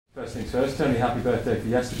First things first, Tony, happy birthday for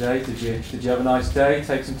yesterday. Did you have a nice day?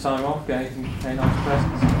 Take some time off? Get any nice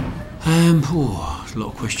presents? There's a lot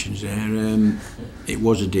of questions there. It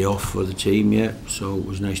was a day off for the team, yeah, so it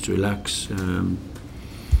was nice to relax.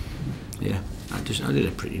 Yeah, I did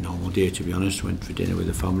a pretty normal day, to be honest. Went for dinner with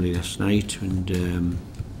the family last night, and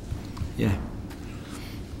yeah.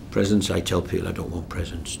 Presents, I tell people I don't want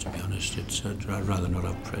presents, to be honest. I'd rather not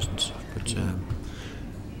have presents, but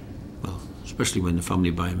well, especially when the family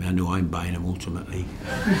buy them, I know I'm buying them ultimately.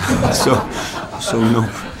 so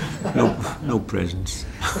no presents.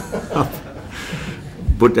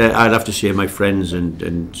 But I'd have to say my friends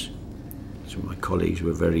and some of my colleagues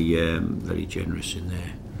were very generous in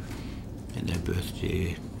their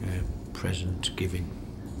birthday present giving.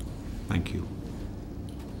 Thank you.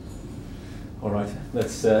 All right,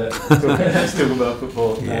 let's talk about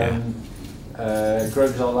football. Yeah.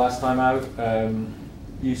 Great result last time out.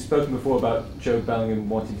 You've spoken before about Joe Bellingham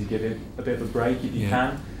wanting to give it a bit of a break if you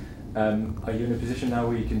can. Are you in a position now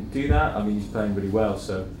where you can do that? I mean, he's playing really well,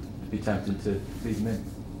 so it'd be tempting to leave him in.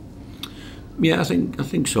 Yeah, I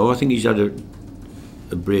think so. I think he's had a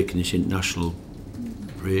break in this international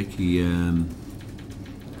break. He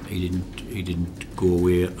didn't go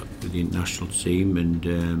away with the international team, and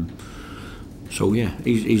so yeah,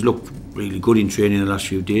 he's looked really good in training the last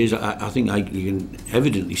few days. I think you can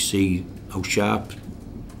evidently see how sharp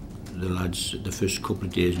the lads the first couple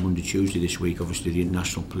of days, Monday, Tuesday this week. Obviously the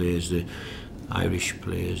international players, the Irish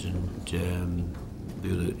players, and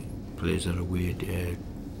the other players that are away.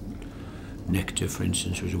 Nectar, for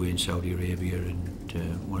instance, was away in Saudi Arabia, and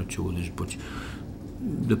one or two others. But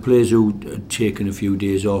the players who had taken a few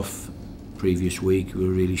days off previous week were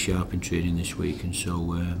really sharp in training this week, and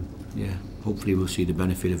so yeah, hopefully we'll see the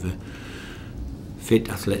benefit of a fit,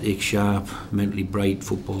 athletic, sharp, mentally bright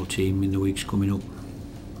football team in the weeks coming up.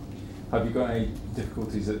 Have you got any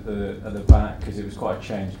difficulties at the back, because it was quite a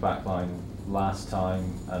changed back line last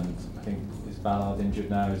time, and I think is Ballard injured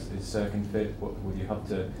now? Is Sirkin fit? Will you have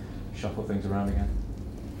to shuffle things around again?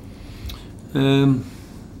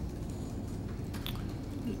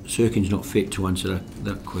 Sirkin's not fit to answer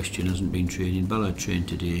that question. Hasn't been training. Ballard trained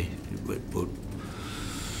today, but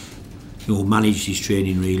managed his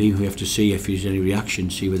training really. We have to see if there's any reaction,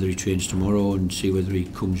 see whether he trains tomorrow, and see whether he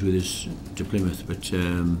comes with us to Plymouth. But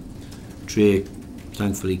Trey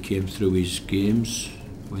thankfully came through his games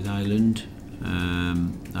with Ireland,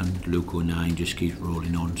 and Luke O'Nien just keeps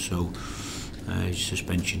rolling on. So his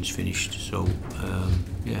suspension's finished. So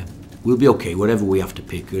yeah, we'll be okay. Whatever we have to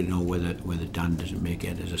pick, whether Dan doesn't make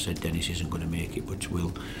it. As I said, Dennis isn't going to make it, but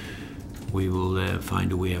we will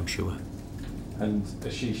find a way, I'm sure. And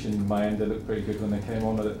Ashish and Mayenda looked pretty good when they came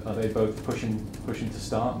on. Are they both pushing to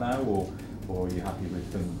start now, or are you happy with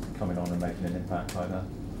them coming on and making an impact like that?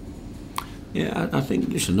 Yeah, I think,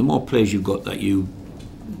 listen, the more players you've got that you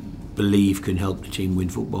believe can help the team win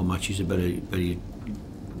football matches, the better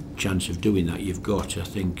chance of doing that you've got. I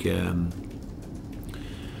think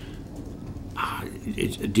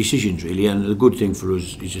it's decisions really, and the good thing for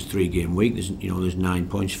us is a 3-game week. There's 9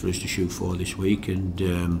 points for us to shoot for this week, and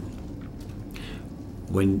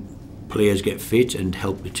when players get fit and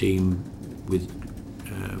help the team with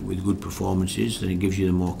good performances, then it gives you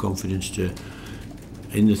the more confidence to,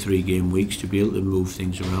 in the 3-game weeks, to be able to move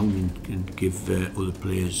things around and give other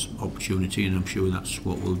players opportunity. And I'm sure that's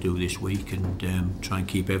what we'll do this week, and try and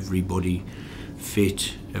keep everybody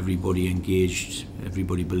fit, everybody engaged,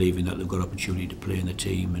 everybody believing that they've got opportunity to play in the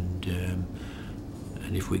team, and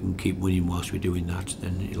if we can keep winning whilst we're doing that,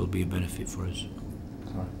 then it'll be a benefit for us.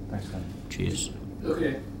 All right, thanks, Tony. Cheers.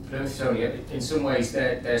 Looking at Plymouth, Tony, in some ways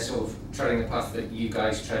they're sort of treading the path that you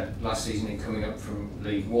guys tread last season in coming up from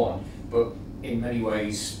League One, but in many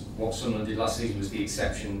ways what Sunderland did last season was the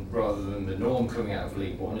exception rather than the norm coming out of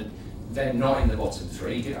League One, and they're not in the bottom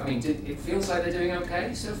 3. I mean, it feels like they're doing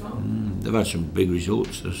okay so far? They've had some big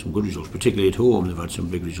results. There's some good results, particularly at home. They've had some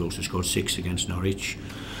big results. They scored 6 against Norwich,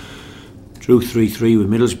 drew 3-3 with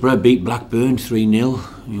Middlesbrough, beat Blackburn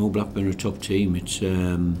 3-0. Blackburn are a top team. It's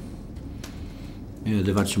yeah,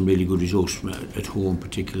 they've had some really good results at home,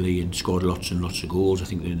 particularly, and scored lots and lots of goals. I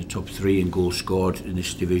think they're in the top 3 in goals scored in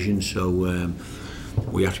this division. So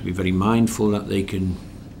we have to be very mindful that they can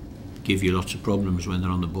give you lots of problems when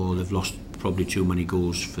they're on the ball. They've lost probably too many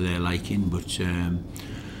goals for their liking, but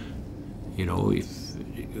if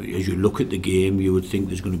as you look at the game, you would think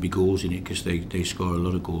there's going to be goals in it, because they score a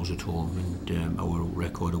lot of goals at home, and our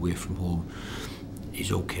record away from home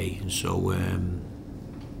is okay. And so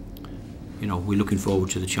we're looking forward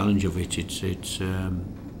to the challenge of it. It's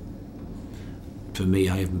for me,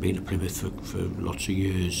 I haven't been to Plymouth for lots of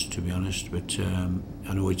years, to be honest, but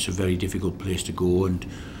I know it's a very difficult place to go, and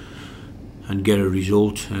and get a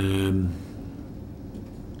result.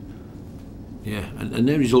 Yeah, and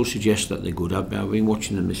their results suggest that they're good. I've been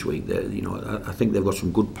watching them this week. I think they've got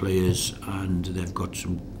some good players and they've got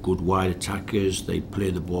some good wide attackers. They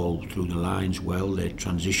play the ball through the lines well. They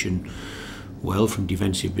transition well from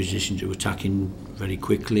defensive position to attacking very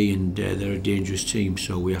quickly, and they're a dangerous team.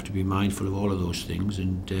 So we have to be mindful of all of those things.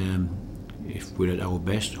 And if we're at our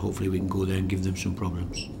best, hopefully we can go there and give them some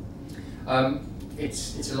problems.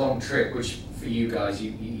 It's a long trip, which for you guys,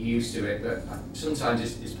 you're used to it, but sometimes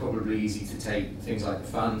it's probably easy to take things like the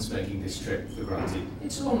fans making this trip for granted.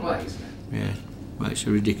 It's a long way, isn't it? Yeah, well, it's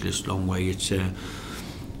a ridiculous long way. It's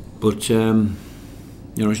but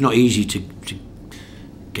it's not easy to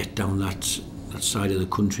get down that side of the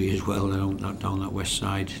country as well, down that west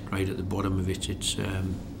side, right at the bottom of it. It's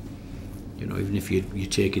even if you're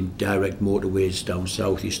taking direct motorways down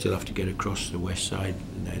south, you still have to get across the west side,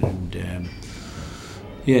 and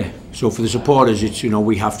yeah. So for the supporters, it's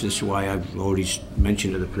we have to. That's why I've already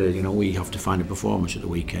mentioned to the players. We have to find a performance at the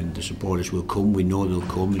weekend. The supporters will come. We know they'll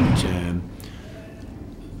come,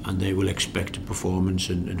 and they will expect a performance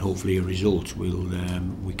and hopefully a result.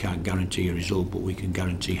 We can't guarantee a result, but we can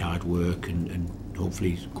guarantee hard work and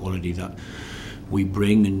hopefully quality that we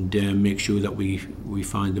bring, and make sure that we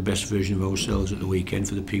find the best version of ourselves at the weekend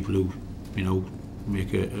for the people who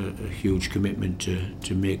make a huge commitment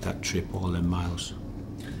to make that trip all them miles.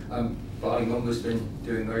 Barney Munger's been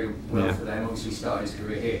doing very well for them. Obviously started his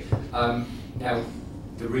career here. Now,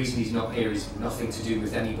 the reason he's not here is nothing to do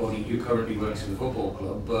with anybody who currently works for the football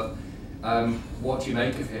club, but what do you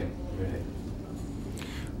make of him, really?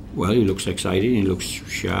 Well, he looks exciting, he looks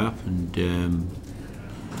sharp, and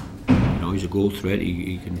he's a goal threat.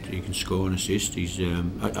 He can score and assist. He's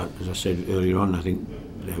as I said earlier on, I think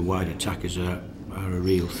their wide attackers are a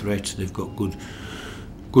real threat. They've got good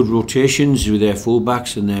rotations with their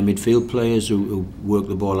full-backs and their midfield players who work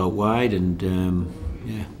the ball out wide, and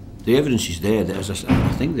the evidence is there. That, as I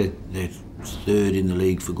think they're third in the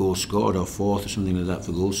league for goals scored, or fourth or something like that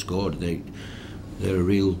for goals scored. They're a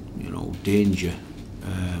real danger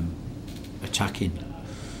attacking.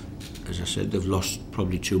 As I said, they've lost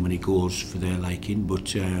probably too many goals for their liking,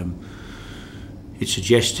 but it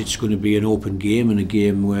suggests it's going to be an open game, and a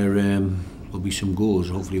game where there'll be some goals.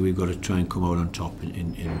 Hopefully we've got to try and come out on top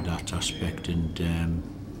in that aspect, and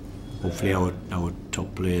hopefully our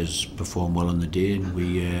top players perform well on the day, and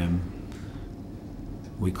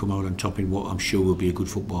we come out on top in what I'm sure will be a good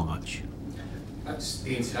football match. That's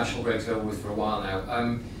the international break's over with for a while now.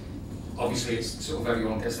 Obviously it's sort of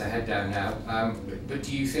everyone gets their head down now, but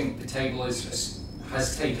do you think the table has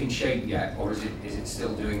taken shape yet, or is it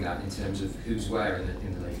still doing that in terms of who's where in the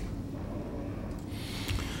league?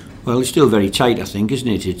 Well, it's still very tight, I think, isn't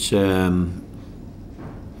it? It's I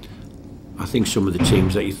think some of the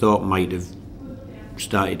teams that you thought might have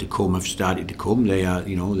started to come have started to come. They are,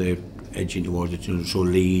 they're edging towards it. So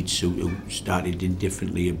Leeds, who started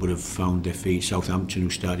indifferently but have found their feet. Southampton,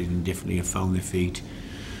 who started indifferently, have found their feet.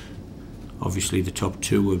 Obviously, the top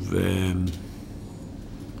two have.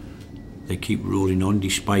 They keep rolling on,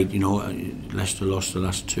 despite Leicester lost the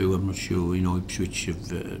last two. I'm not sure. Ipswich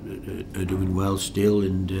are doing well still,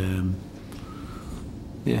 and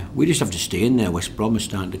yeah, we just have to stay in there. West Brom are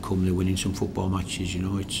starting to come. They're winning some football matches.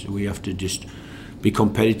 We have to just be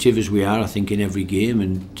competitive as we are, I think, in every game,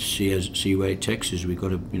 and see where it takes us. We've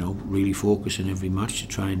got to really focus in every match to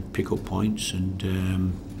try and pick up points, and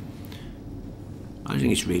I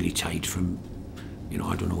think it's really tight from.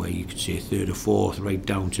 I don't know where you could say third or fourth, right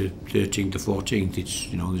down to 13th or 14th. It's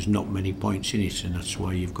there's not many points in it, and that's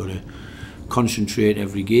why you've got to concentrate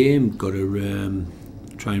every game. Got to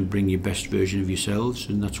try and bring your best version of yourselves,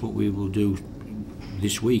 and that's what we will do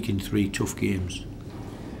this week in 3 tough games.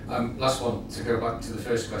 Last one, to go back to the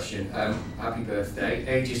first question. Happy birthday.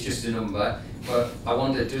 Age is just a number, but I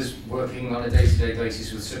wonder, does working on a day-to-day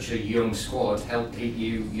basis with such a young squad help keep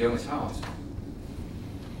you young at heart?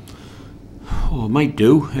 Oh, it might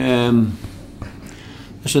do.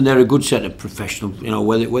 Listen, they're a good set of professionals.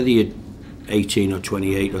 Whether you're 18 or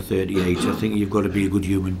 28 or 38, I think you've got to be a good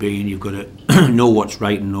human being. You've got to know what's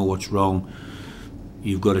right and know what's wrong.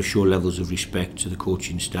 You've got to show levels of respect to the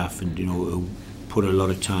coaching staff, and who put a lot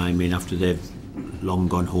of time in after they've long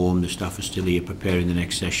gone home. The staff are still here preparing the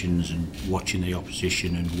next sessions and watching the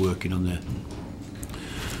opposition and working on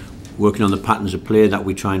the patterns of play that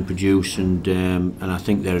we try and produce, and I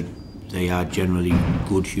think they are generally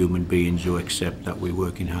good human beings who accept that we're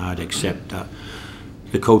working hard, accept that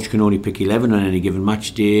the coach can only pick 11 on any given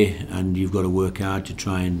match day, and you've got to work hard to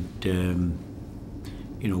try and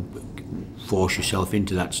force yourself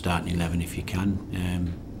into that starting 11 if you can.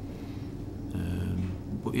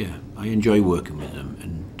 But yeah, I enjoy working with them,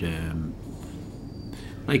 and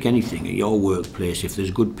like anything at your workplace, if there's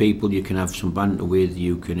good people you can have some banter with,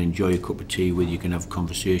 you can enjoy a cup of tea with, you can have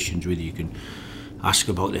conversations with, you can ask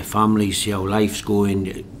about their families, see how life's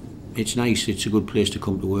going. It's nice. It's a good place to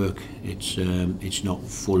come to work. It's not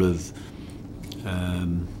full of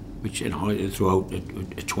which, you know, throughout a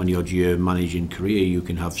 20-odd year managing career, you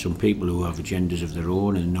can have some people who have agendas of their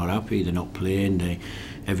own and not happy, they're not playing,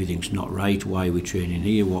 everything's not right, why are we training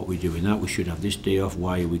here, what are we doing that, we should have this day off,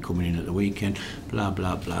 why are we coming in at the weekend, blah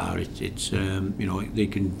blah blah. It's you know, they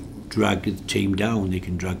can drag the team down, they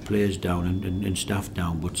can drag players down and staff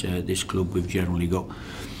down, but this club, we've generally got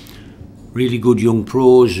really good young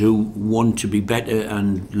pros who want to be better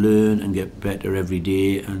and learn and get better every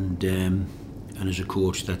day, and as a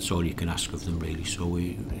coach, that's all you can ask of them, really. So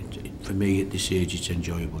for me, at this age, it's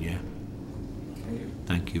enjoyable, yeah.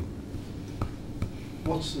 Thank you.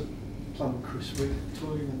 What's the plan with Chris Wigg,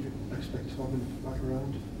 Tony, and do you expect to have him back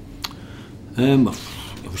around?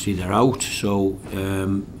 Obviously, they're out, so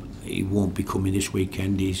he won't be coming this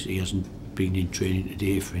weekend. He hasn't been in training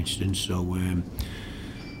today, for instance, so...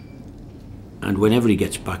 and whenever he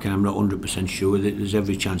gets back, and I'm not 100% sure, that there's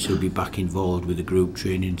every chance he'll be back involved with the group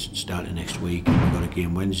training starting next week. We've got a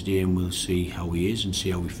game Wednesday, and we'll see how he is and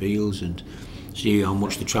see how he feels and see how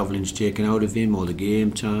much the travelling's taken out of him or the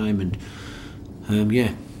game time. And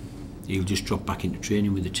yeah, he'll just drop back into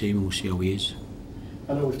training with the team, and we'll see how he is.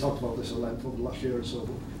 I know we've talked about this at length over the last year or so,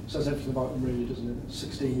 but it says everything about him, really, doesn't it?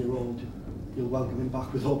 16-year-old, you'll welcome him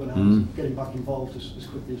back with open arms, get him back involved as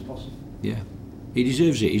quickly as possible. Yeah. He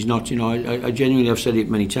deserves it. He's not, you know, I genuinely have said it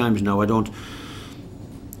many times now, a lot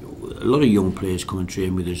of young players come and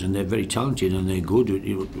train with us, and they're very talented and they're good.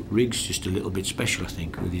 You know, Riggs just a little bit special, I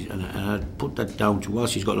think, with his, and I'd put that down to,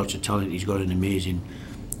 whilst he's got lots of talent, he's got an amazing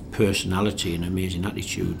personality and amazing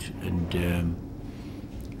attitude, and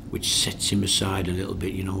which sets him aside a little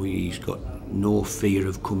bit. You know, he's got no fear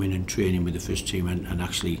of coming and training with the first team and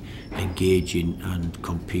actually engaging and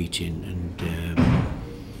competing,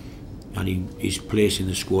 and his place in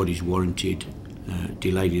the squad is warranted.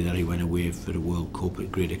 Delighted that he went away for the World Cup, a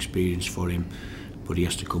great experience for him, but he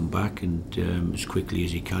has to come back and as quickly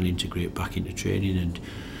as he can integrate back into training and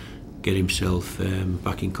get himself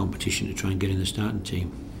back in competition to try and get in the starting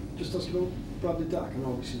team. Just asking about Bradley Dack, and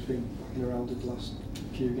obviously he's been backing around the last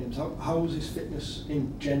few games. How is his fitness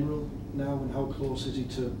in general now, and how close is he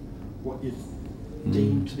to what you'd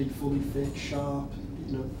deem to be fully fit, sharp,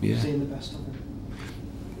 you know, seeing the best of him?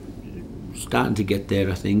 Starting to get there,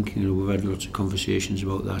 I think. You know, we've had lots of conversations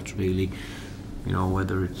about that, really. You know,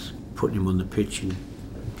 whether it's putting him on the pitch and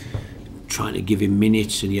trying to give him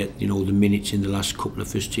minutes, and yet, you know, the minutes in the last couple of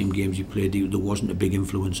first team games he played, there wasn't a big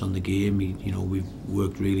influence on the game. You know, we've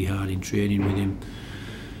worked really hard in training with him.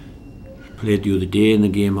 Played the other day in the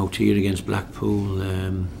game out here against Blackpool.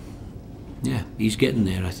 Yeah, he's getting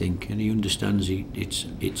there, I think, and he understands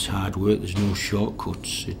it's hard work. There's no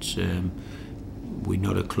shortcuts. It's we're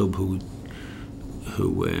not a club who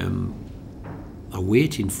are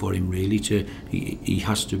waiting for him, really. He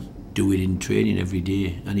has to do it in training every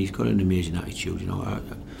day, and he's got an amazing attitude. You know,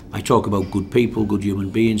 I talk about good people, good human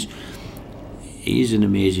beings. He is an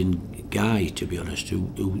amazing guy, to be honest,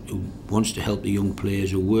 who wants to help the young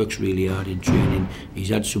players, who works really hard in training. He's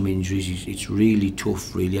had some injuries. It's really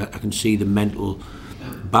tough, really. I can see the mental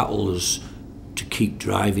battles to keep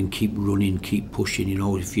driving, keep running, keep pushing. You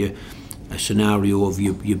know, if you're a scenario of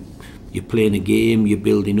you're playing a game, you're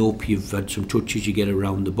building up, you've had some touches, you get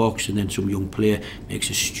around the box, and then some young player makes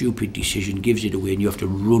a stupid decision, gives it away, and you have to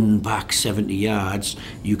run back 70 yards.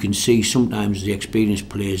 You can see sometimes the experienced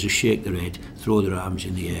players will shake their head, throw their arms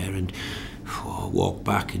in the air and walk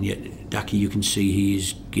back, and yet Dacky, you can see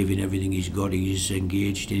he's giving everything he's got, he's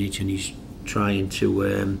engaged in it, and he's trying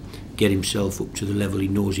to get himself up to the level he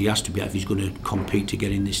knows he has to be at if he's going to compete to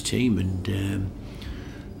get in this team,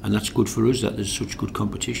 and that's good for us that there's such good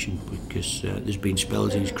competition, because there's been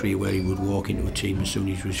spells in his career where he would walk into a team as soon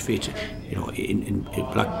as he was fit. You know, in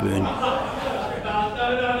Blackburn,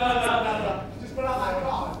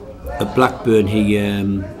 at Blackburn he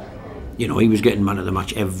you know, he was getting man of the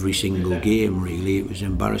match every single game, really. It was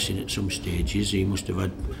embarrassing at some stages. He must have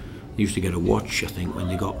had, he used to get a watch, I think, when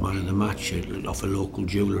they got man of the match off a local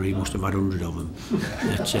jeweller. He must have had 100 of them.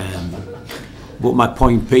 But my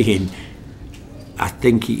point being, I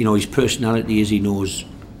think, you know, his personality is, he knows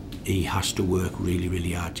he has to work really,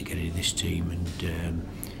 really hard to get in this team, and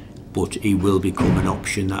but he will become an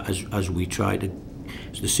option that as we try to,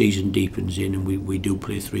 as the season deepens in and we do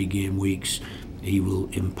play 3 game weeks, he will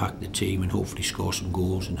impact the team and hopefully score some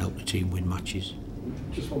goals and help the team win matches.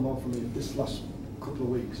 Just one more from me. This last couple of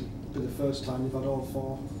weeks, be the first time you've had all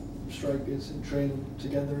 4 strikers in training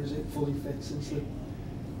together, is it, fully fit since they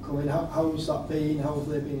come in? How's that been? How have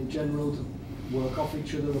they been in general? To work off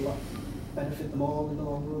each other, will that benefit them all in the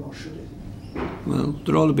long run, or should it? Well,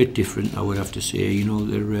 they're all a bit different, I would have to say. You know,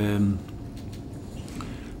 they're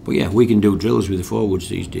but yeah, we can do drills with the forwards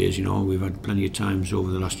these days. You know, we've had plenty of times over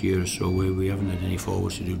the last year or so where we haven't had any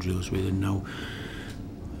forwards to do drills with, and now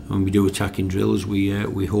when we do attacking drills,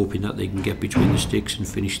 we're hoping that they can get between the sticks and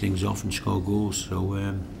finish things off and score goals. So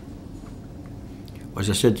as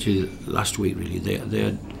I said to you last week, really,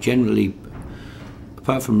 they're generally,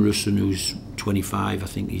 apart from Russon, who's 25, I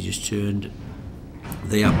think he just turned,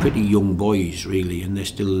 they are pretty young boys, really, and they're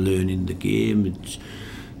still learning the game. It's,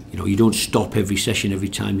 you know, you don't stop every session every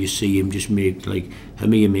time you see him. Just make, like,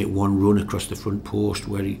 Hamir make one run across the front post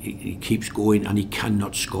where he keeps going and he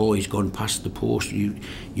cannot score. He's gone past the post. You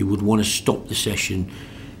would want to stop the session,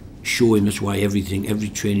 show him. That's why every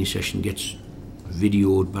training session gets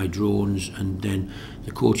videoed by drones, and then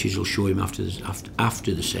the coaches will show him after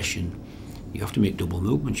the session. You have to make double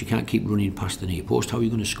movements. You can't keep running past the near post. How are you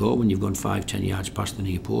going to score when you've gone 5-10 yards past the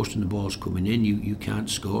near post and the ball's coming in? You can't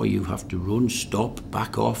score. You have to run, stop,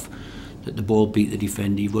 back off, let the ball beat the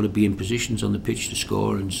defender. You've got to be in positions on the pitch to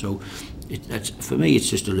score. And so for me, it's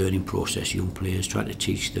just a learning process. Young players, trying to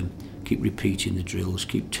teach them, keep repeating the drills,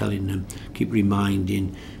 keep telling them, keep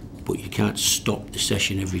reminding, but you can't stop the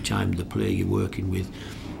session every time the player you're working with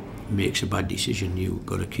makes a bad decision. You've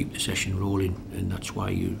got to keep the session rolling, and that's why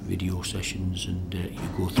you video sessions, and you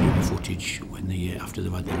go through the footage when after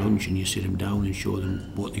they've had their lunch, and you sit them down and show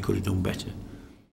them what they could have done better.